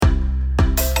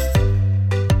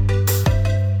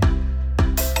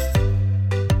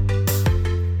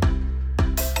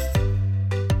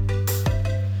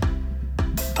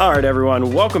All right,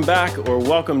 everyone, welcome back, or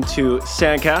welcome to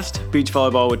Sandcast, Beach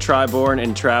Volleyball with Triborn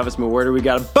and Travis Mawerder. We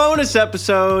got a bonus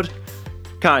episode,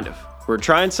 kind of. We're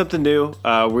trying something new.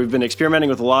 We've been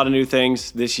experimenting with a lot of new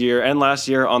things this year and last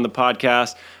year on the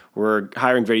podcast. We're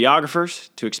hiring videographers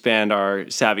to expand our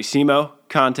Savvy Simo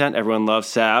content. Everyone loves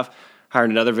Sav. Hired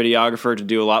another videographer to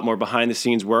do a lot more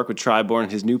behind-the-scenes work with Triborn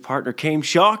and his new partner, Kame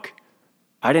Shock.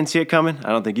 I didn't see it coming. I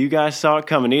don't think you guys saw it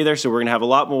coming either, so we're going to have a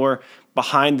lot more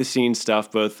behind-the-scenes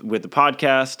stuff, both with the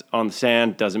podcast, on the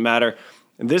sand, doesn't matter.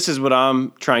 And this is what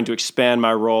I'm trying to expand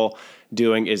my role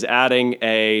doing, is adding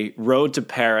a Road to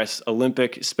Paris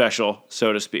Olympic special,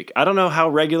 so to speak. I don't know how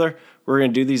regular we're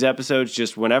going to do these episodes,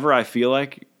 just whenever I feel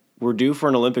like we're due for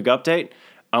an Olympic update,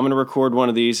 I'm going to record one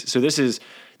of these. So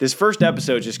this first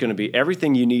episode is just going to be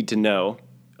everything you need to know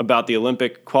about the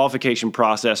Olympic qualification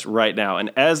process right now.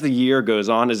 And as the year goes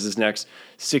on, as this next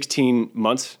 16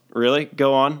 months really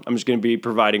go on, I'm just going to be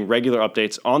providing regular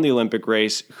updates on the Olympic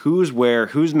race, who's where,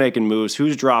 who's making moves,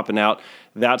 who's dropping out,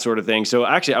 that sort of thing. So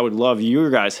actually, I would love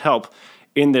your guys' help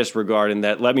in this regard, and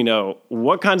that let me know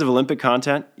what kinds of Olympic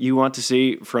content you want to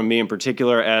see from me in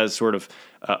particular as sort of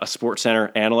a Sports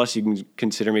Center analyst. You can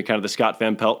consider me kind of the Scott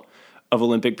Van Pelt of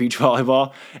Olympic beach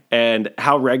volleyball, and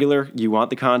how regular you want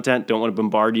the content. Don't want to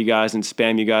bombard you guys and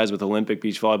spam you guys with Olympic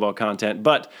beach volleyball content.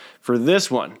 But for this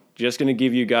one, just going to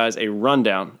give you guys a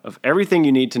rundown of everything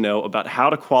you need to know about how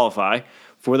to qualify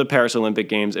for the Paris Olympic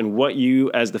Games and what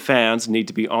you as the fans need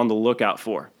to be on the lookout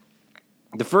for.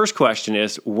 The first question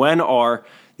is, when are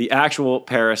the actual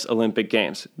Paris Olympic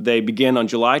Games? They begin on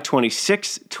July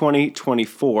 26,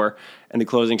 2024, and the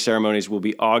closing ceremonies will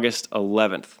be August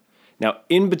 11th. Now,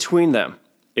 in between them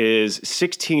is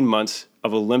 16 months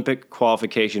of Olympic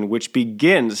qualification, which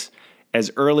begins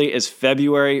as early as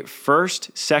February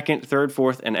 1st, 2nd, 3rd,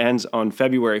 4th, and ends on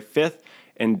February 5th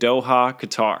in Doha,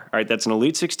 Qatar. All right, that's an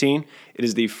Elite 16. It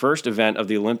is the first event of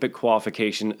the Olympic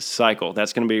qualification cycle.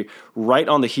 That's going to be right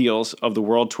on the heels of the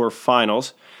World Tour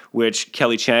Finals, which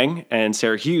Kelly Chang and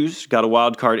Sarah Hughes got a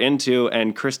wild card into,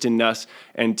 and Kristen Nuss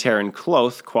and Taryn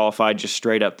Kloth qualified just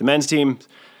straight up. The men's team,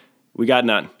 we got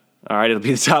none. All right, it'll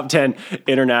be the top 10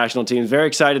 international teams. Very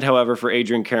excited, however, for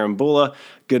Adrian Carambula,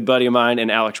 good buddy of mine,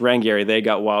 and Alex Rangieri. They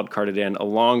got wildcarded in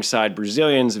alongside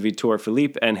Brazilians Vitor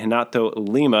Felipe and Renato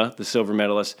Lima, the silver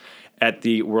medalists at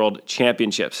the World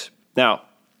Championships. Now,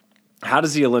 how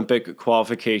does the Olympic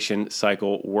qualification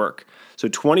cycle work? So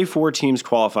 24 teams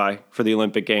qualify for the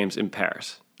Olympic Games in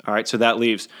Paris. All right, so that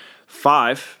leaves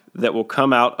 5 that will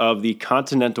come out of the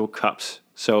Continental Cups.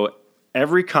 So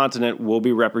every continent will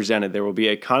be represented. There will be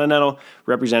a continental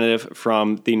representative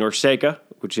from the NORCECA,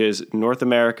 which is North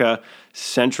America,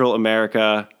 Central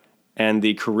America, and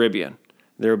the Caribbean.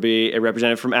 There will be a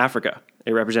representative from Africa,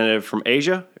 a representative from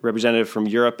Asia, a representative from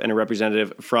Europe, and a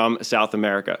representative from South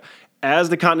America. As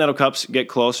the Continental Cups get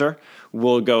closer,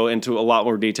 we'll go into a lot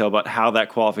more detail about how that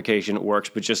qualification works,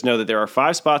 but just know that there are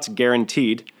 5 spots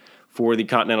guaranteed for the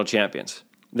Continental Champions.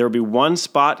 There will be 1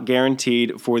 spot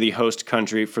guaranteed for the host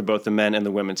country for both the men and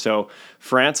the women. So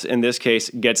France, in this case,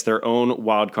 gets their own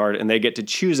wild card, and they get to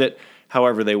choose it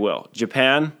however they will.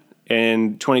 Japan,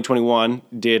 in 2021,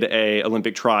 did a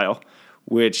Olympic trial,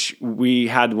 which we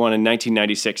had one in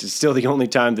 1996. It's still the only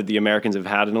time that the Americans have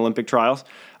had an Olympic trials,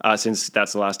 since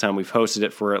that's the last time we've hosted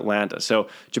it for Atlanta. So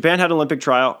Japan had an Olympic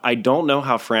trial. I don't know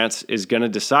how France is going to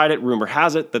decide it. Rumor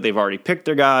has it that they've already picked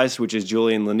their guys, which is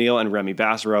Julian Laniel and Remy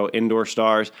Bassero, indoor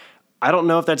stars. I don't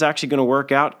know if that's actually going to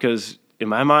work out because, in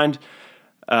my mind,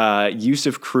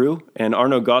 Youssef Crew and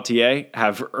Arnaud Gauthier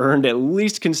have earned at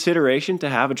least consideration to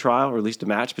have a trial or at least a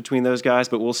match between those guys,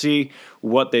 but we'll see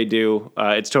what they do.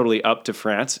 It's totally up to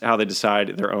France how they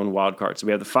decide their own wild card. So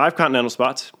we have the 5 continental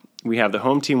spots, we have the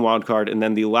home team wild card, and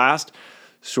then the last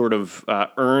sort of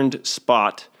earned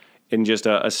spot in just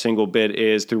a single bid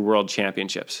is through World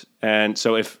Championships. And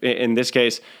so if, in this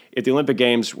case, if the Olympic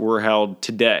Games were held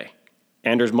today,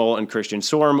 Anders Mol and Christian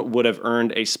Sorm would have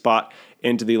earned a spot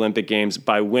into the Olympic Games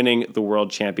by winning the World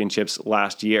Championships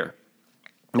last year.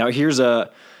 Now, here's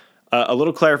a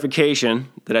little clarification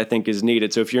that I think is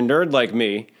needed. So if you're a nerd like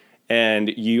me and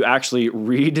you actually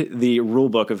read the rule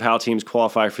book of how teams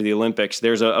qualify for the Olympics,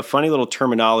 there's a funny little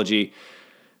terminology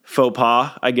faux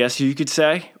pas, I guess you could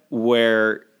say,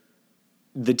 where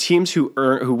the teams who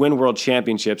win world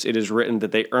championships, it is written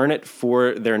that they earn it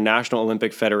for their National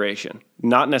Olympic Federation,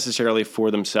 not necessarily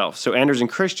for themselves. So Anders and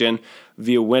Christian,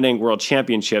 via winning world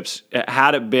championships,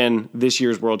 had it been this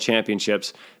year's world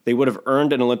championships, they would have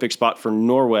earned an Olympic spot for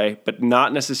Norway, but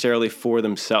not necessarily for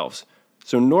themselves.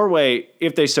 So Norway,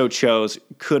 if they so chose,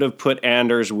 could have put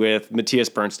Anders with Matthias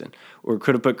Bernsten, or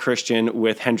could have put Christian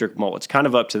with Hendrik Moll. It's kind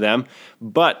of up to them,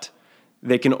 but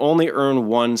they can only earn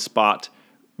one spot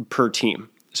per team.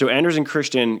 So Anders and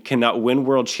Christian cannot win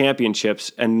world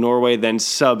championships and Norway then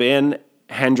sub in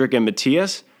Hendrik and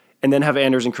Matthias and then have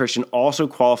Anders and Christian also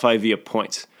qualify via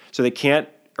points. So they can't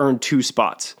earn two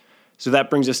spots. So that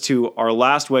brings us to our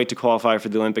last way to qualify for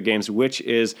the Olympic Games, which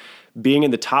is being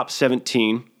in the top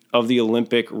 17 of the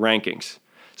Olympic rankings.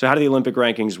 So how do the Olympic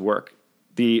rankings work?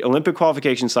 The Olympic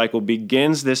qualification cycle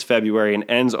begins this February and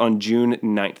ends on June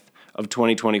 9th of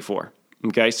 2024.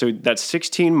 Okay, so that's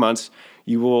 16 months.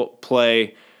 You will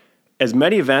play as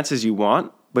many events as you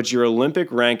want, but your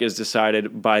Olympic rank is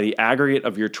decided by the aggregate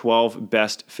of your 12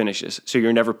 best finishes. So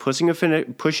you're never pushing a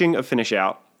finish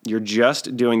out. You're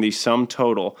just doing the sum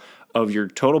total of your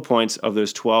total points of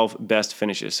those 12 best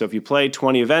finishes. So if you play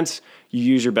 20 events, you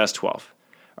use your best 12.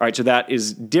 All right, so that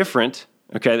is different.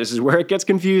 Okay, this is where it gets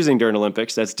confusing during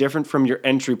Olympics. That's different from your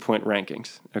entry point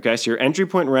rankings. Okay, so your entry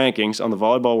point rankings on the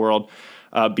Volleyball World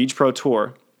Beach Pro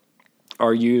Tour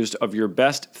are used of your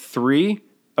best 3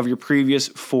 of your previous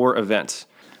 4 events.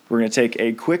 We're going to take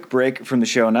a quick break from the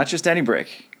show, not just any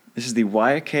break. This is the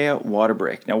Waiakea water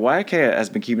break. Now, Waiakea has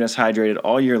been keeping us hydrated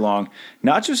all year long,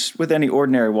 not just with any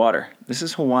ordinary water. This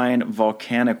is Hawaiian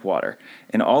volcanic water.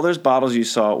 In all those bottles you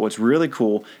saw, what's really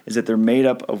cool is that they're made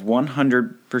up of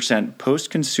 100%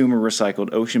 post-consumer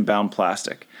recycled ocean-bound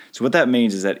plastic. So what that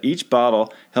means is that each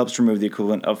bottle helps remove the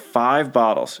equivalent of 5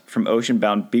 bottles from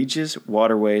ocean-bound beaches,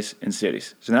 waterways, and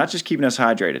cities. So they're not just keeping us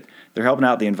hydrated, they're helping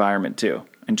out the environment too.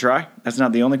 And Tri, that's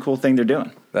not the only cool thing they're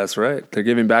doing. That's right. They're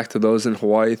giving back to those in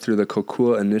Hawaii through the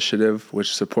Kokua Initiative,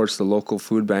 which supports the local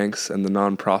food banks and the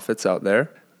nonprofits out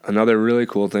there. Another really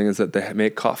cool thing is that they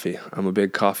make coffee. I'm a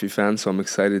big coffee fan, so I'm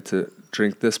excited to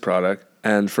drink this product.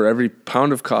 And for every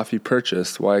pound of coffee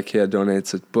purchased, Waiakea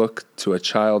donates a book to a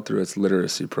child through its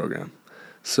literacy program.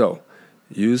 So,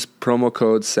 use promo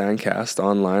code SANDCAST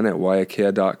online at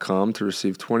waiakea.com to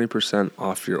receive 20%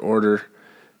 off your order.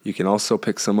 You can also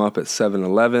pick some up at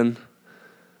 7-Eleven.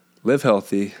 Live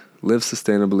healthy, live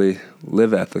sustainably,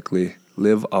 live ethically,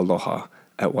 live aloha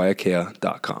at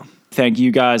waiakea.com. Thank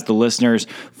you guys, the listeners,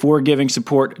 for giving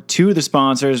support to the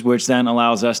sponsors, which then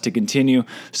allows us to continue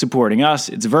supporting us.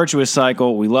 It's a virtuous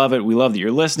cycle. We love it. We love that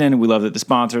you're listening. We love that the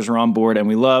sponsors are on board. And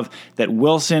we love that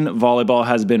Wilson Volleyball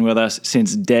has been with us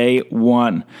since day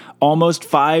one. Almost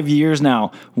 5 years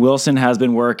now, Wilson has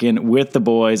been working with the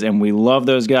boys, and we love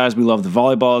those guys. We love the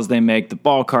volleyballs they make, the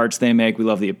ball carts they make. We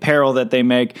love the apparel that they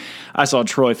make. I saw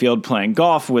Troy Field playing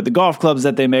golf with the golf clubs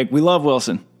that they make. We love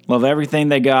Wilson. Love everything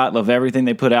they got, love everything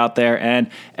they put out there,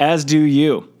 and as do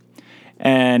you.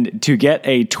 And to get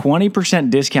a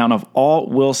 20% discount of all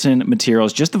Wilson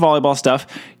materials, just the volleyball stuff,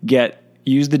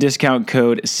 use the discount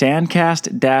code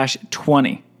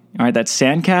SANDCAST-20. All right, that's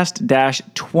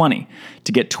SANDCAST-20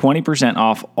 to get 20%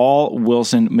 off all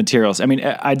Wilson materials. I mean,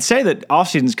 I'd say that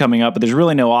off-season's coming up, but there's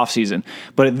really no off-season.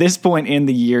 But at this point in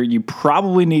the year, you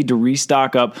probably need to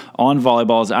restock up on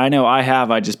volleyballs. I know I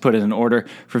have. I just put in an order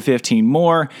for 15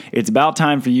 more. It's about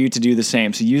time for you to do the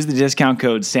same. So use the discount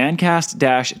code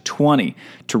SANDCAST-20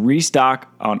 to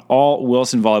restock on all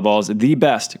Wilson volleyballs, the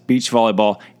best beach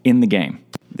volleyball in the game.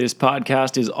 This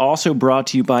podcast is also brought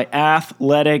to you by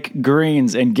Athletic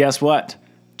Greens. And guess what?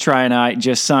 Tri and I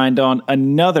just signed on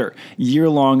another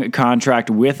year-long contract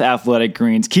with Athletic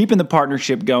Greens, keeping the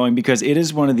partnership going because it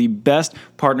is one of the best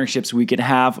partnerships we could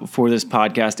have for this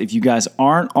podcast. If you guys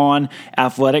aren't on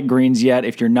Athletic Greens yet,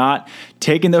 if you're not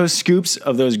taking those scoops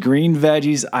of those green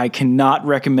veggies, I cannot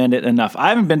recommend it enough. I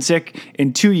haven't been sick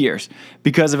in 2 years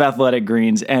because of Athletic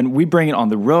Greens, and we bring it on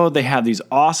the road. They have these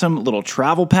awesome little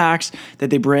travel packs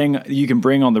that you can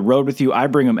bring on the road with you. I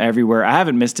bring them everywhere. I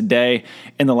haven't missed a day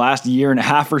in the last year and a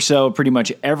half or so, pretty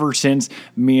much ever since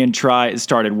me and Tri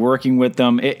started working with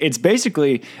them. It's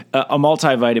basically a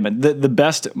multivitamin, the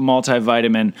best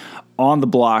multivitamin on the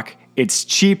block. It's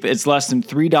cheap. It's less than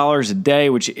 $3 a day,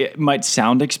 which it might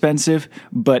sound expensive,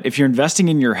 but if you're investing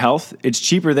in your health, it's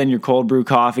cheaper than your cold brew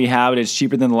coffee habit. It's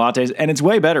cheaper than the lattes, and it's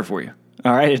way better for you.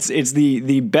 All right, it's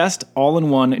the best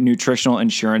all-in-one nutritional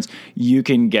insurance you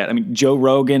can get. I mean, Joe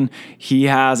Rogan, he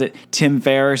has it. Tim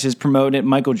Ferriss is promoting it.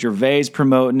 Michael Gervais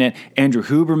promoting it. Andrew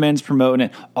Huberman's promoting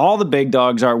it. All the big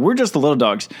dogs are. We're just the little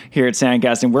dogs here at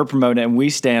Sandcast, and we're promoting it, and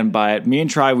we stand by it. Me and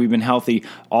Tri, we've been healthy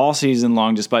all season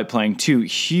long despite playing 2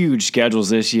 huge schedules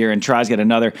this year, and Tri's got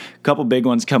another couple big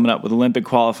ones coming up with Olympic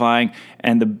qualifying.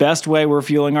 And the best way we're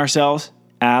fueling ourselves,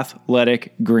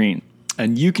 Athletic Green.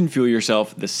 And you can fuel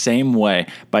yourself the same way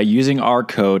by using our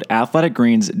code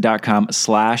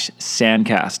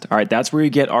athleticgreens.com/sandcast. All right, that's where you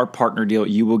get our partner deal.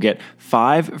 You will get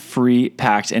 5 free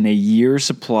packs and a year's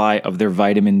supply of their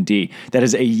vitamin D. That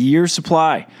is a year's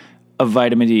supply of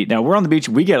vitamin D. Now, we're on the beach.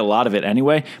 We get a lot of it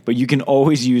anyway, but you can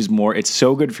always use more. It's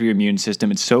so good for your immune system.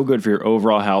 It's so good for your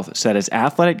overall health. So that is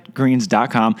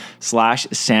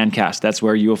athleticgreens.com/sandcast. That's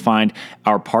where you will find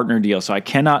our partner deal. So I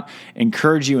cannot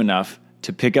encourage you enough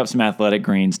to pick up some Athletic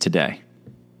Greens today.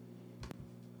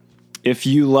 If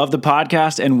you love the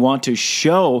podcast and want to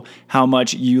show how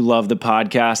much you love the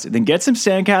podcast, then get some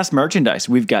Sandcast merchandise.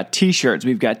 We've got t-shirts,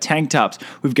 we've got tank tops,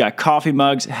 we've got coffee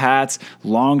mugs, hats,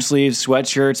 long sleeves,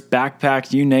 sweatshirts,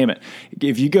 backpacks, you name it.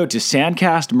 If you go to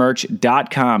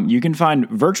sandcastmerch.com, you can find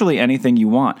virtually anything you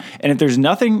want. And if there's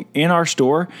nothing in our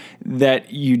store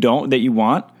that you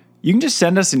want, you can just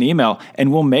send us an email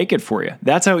and we'll make it for you.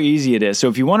 That's how easy it is. So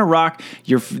if you want to rock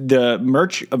the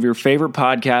merch of your favorite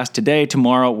podcast today,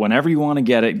 tomorrow, whenever you want to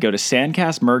get it, go to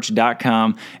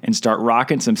sandcastmerch.com and start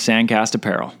rocking some Sandcast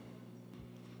apparel.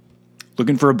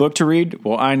 Looking for a book to read?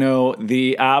 Well, I know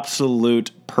the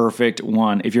absolute perfect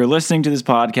one. If you're listening to this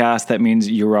podcast, that means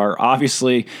you are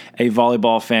obviously a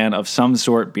volleyball fan of some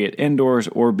sort, be it indoors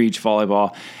or beach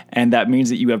volleyball. And that means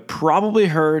that you have probably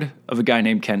heard of a guy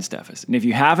named Ken Steffes. And if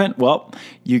you haven't, well,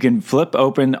 you can flip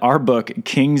open our book,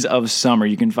 Kings of Summer.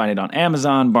 You can find it on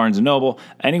Amazon, Barnes & Noble,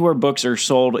 anywhere books are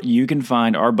sold. You can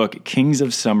find our book, Kings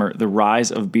of Summer, The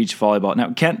Rise of Beach Volleyball.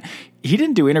 Now, Ken, he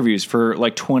didn't do interviews for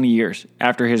like 20 years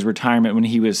after his retirement when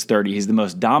he was 30. He's the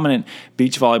most dominant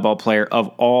beach volleyball player of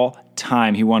all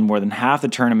time. He won more than half the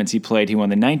tournaments he played. He won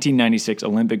the 1996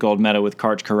 Olympic gold medal with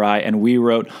Karch Kiraly, and we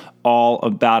wrote all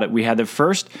about it. We had the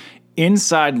first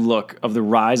inside look of the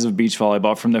rise of beach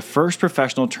volleyball from the first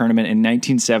professional tournament in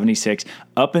 1976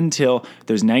 up until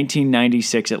those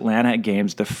 1996 Atlanta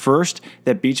Games, the first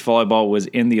that beach volleyball was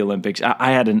in the Olympics.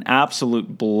 I had an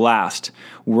absolute blast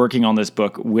working on this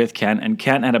book with Ken, and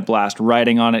Ken had a blast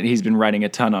writing on it. He's been writing a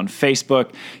ton on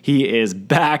Facebook. He is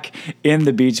back in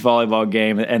the beach volleyball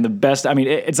game, and the best, I mean,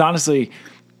 it's honestly,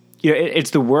 it's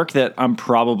the work that I'm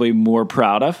probably more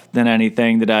proud of than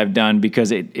anything that I've done,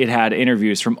 because it had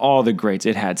interviews from all the greats.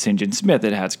 It had St. John Smith,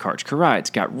 it had Karch Kiraly, it's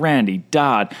got Randy,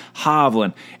 Dodd,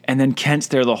 Hovland, and then Kent's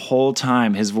there the whole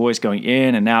time, his voice going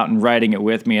in and out and writing it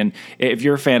with me. And if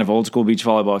you're a fan of old school beach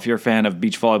volleyball, if you're a fan of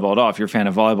beach volleyball at all, if you're a fan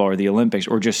of volleyball or the Olympics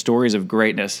or just stories of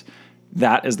greatness,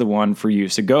 that is the one for you.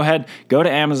 So go ahead, go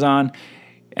to Amazon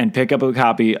and pick up a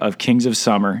copy of Kings of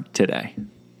Summer today.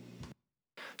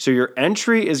 So your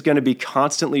entry is going to be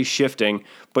constantly shifting,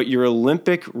 but your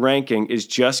Olympic ranking is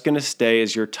just going to stay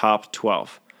as your top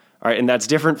 12. All right, and that's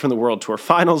different from the World Tour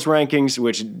Finals rankings,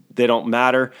 which they don't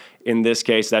matter. In this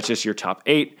case, that's just your top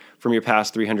 8 from your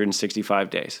past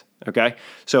 365 days, okay?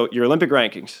 So your Olympic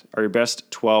rankings are your best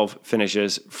 12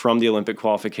 finishes from the Olympic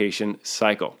qualification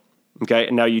cycle, okay?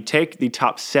 And now you take the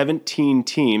top 17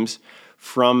 teams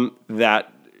from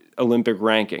that Olympic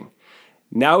ranking.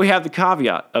 Now we have the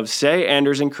caveat of, say,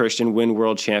 Anders and Christian win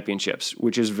world championships,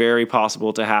 which is very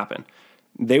possible to happen.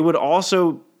 They would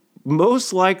also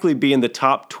most likely be in the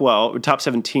top 12 or top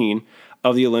 17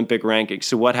 of the Olympic rankings.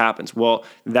 So what happens? Well,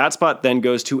 that spot then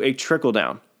goes to a trickle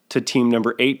down to team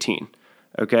number 18.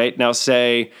 Okay, now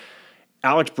say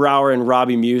Alex Brouwer and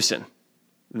Robbie Musen,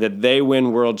 that they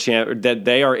win that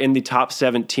they are in the top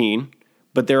 17,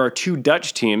 but there are 2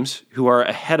 Dutch teams who are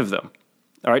ahead of them.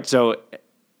 All right, so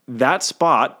that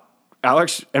spot,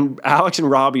 Alex and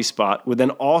Robbie's spot, would then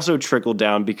also trickle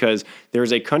down because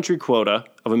there's a country quota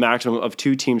of a maximum of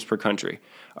 2 teams per country.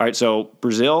 All right, so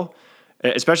Brazil,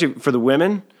 especially for the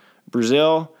women,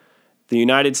 Brazil, the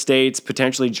United States,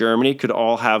 potentially Germany could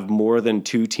all have more than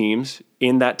 2 teams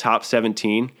in that top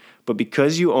 17. But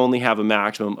because you only have a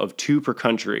maximum of 2 per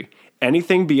country,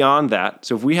 anything beyond that,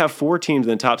 so if we have 4 teams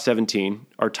in the top 17,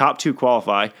 our top 2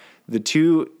 qualify, the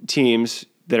 2 teams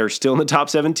that are still in the top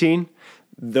 17,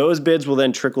 those bids will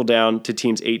then trickle down to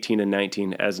teams 18 and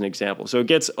 19 as an example. So it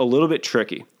gets a little bit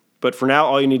tricky. But for now,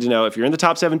 all you need to know, if you're in the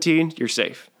top 17, you're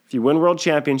safe. If you win world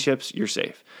championships, you're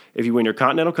safe. If you win your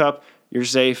Continental Cup, you're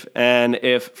safe. And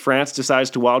if France decides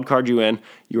to wildcard you in,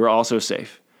 you are also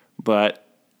safe. But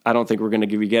I don't think we're going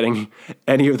to be getting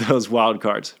any of those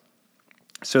wildcards.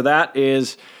 So that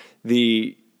is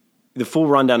the full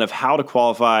rundown of how to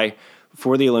qualify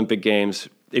for the Olympic Games.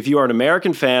 If you are an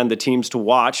American fan, the teams to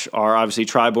watch are obviously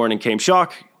Tri Bourne and Kame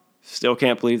Schoch. Still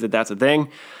can't believe that that's a thing.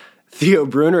 Theo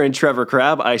Brunner and Trevor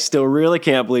Crabb. I still really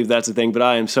can't believe that's a thing, but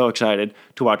I am so excited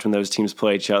to watch when those teams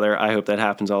play each other. I hope that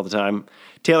happens all the time.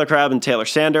 Taylor Crabb and Taylor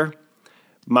Sander.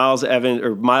 Miles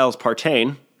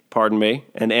Partain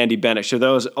and Andy Bennett.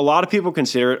 So a lot of people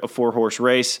consider it a 4-horse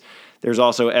race. There's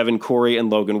also Evan Corey and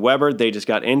Logan Webber. They just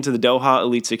got into the Doha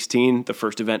Elite 16, the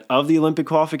first event of the Olympic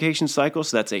qualification cycle,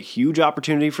 so that's a huge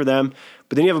opportunity for them.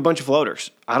 But then you have a bunch of floaters.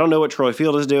 I don't know what Troy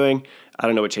Field is doing. I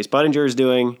don't know what Chase Budinger is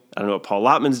doing. I don't know what Paul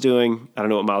Lottman's doing. I don't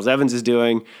know what Miles Evans is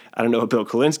doing. I don't know what Bill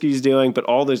Kolinske is doing. But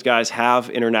all those guys have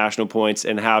international points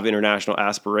and have international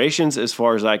aspirations as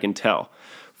far as I can tell.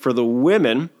 For the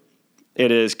women,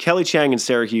 it is Kelly Chang and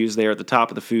Sarah Hughes. They are at the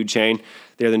top of the food chain.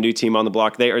 They're the new team on the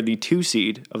block. They are the 2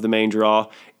 seed of the main draw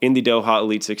in the Doha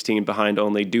Elite 16 behind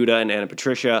only Duda and Ana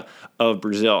Patricia of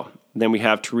Brazil. Then we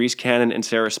have Therese Cannon and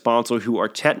Sarah Sponsel, who are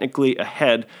technically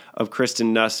ahead of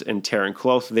Kristen Nuss and Taryn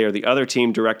Cloth. They are the other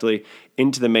team directly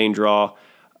into the main draw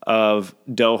of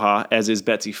Doha, as is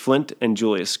Betsy Flint and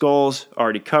Julia Scholes.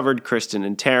 Already covered Kristen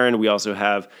and Taryn. We also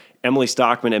have Emily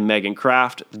Stockman and Megan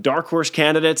Kraft. The dark horse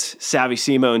candidates, Savvy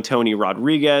Simo and Tony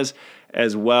Rodriguez,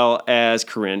 as well as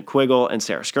Corinne Quiggle and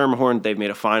Sarah Skirmahorn. They've made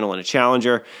a final and a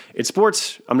challenger. In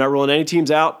sports, I'm not ruling any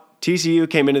teams out. TCU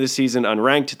came into the season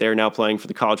unranked. They're now playing for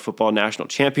the College Football National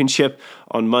Championship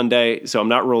on Monday, so I'm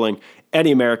not ruling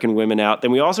any American women out.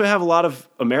 Then we also have a lot of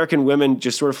American women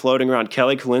just sort of floating around.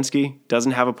 Kelly Kolinske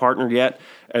doesn't have a partner yet,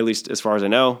 at least as far as I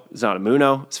know. Zana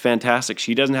Muno is fantastic.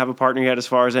 She doesn't have a partner yet as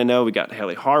far as I know. We got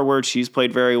Haley Harward. She's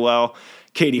played very well.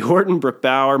 Katie Horton, Brooke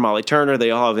Bauer, Molly Turner,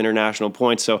 they all have international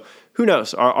points. So who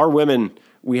knows? Our women,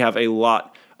 we have a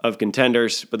lot of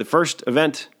contenders. But the first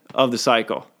event of the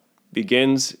cycle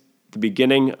begins the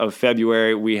beginning of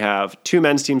February. We have 2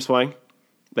 men's teams playing.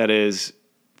 That is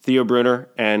Theo Brunner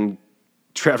and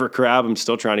Trevor Crabb. I'm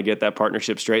still trying to get that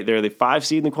partnership straight. They're the 5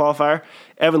 seed in the qualifier.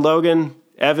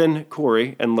 Evan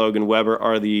Corey, and Logan Webber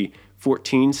are the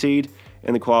 14 seed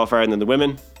in the qualifier. And then the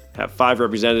women have 5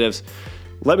 representatives.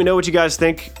 Let me know what you guys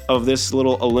think of this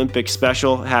little Olympic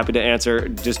special. Happy to answer.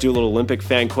 Just do a little Olympic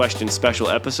fan question special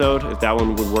episode if that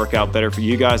one would work out better for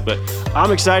you guys. But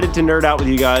I'm excited to nerd out with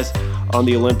you guys on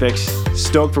the Olympics.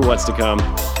 Stoked for what's to come.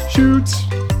 Shoots!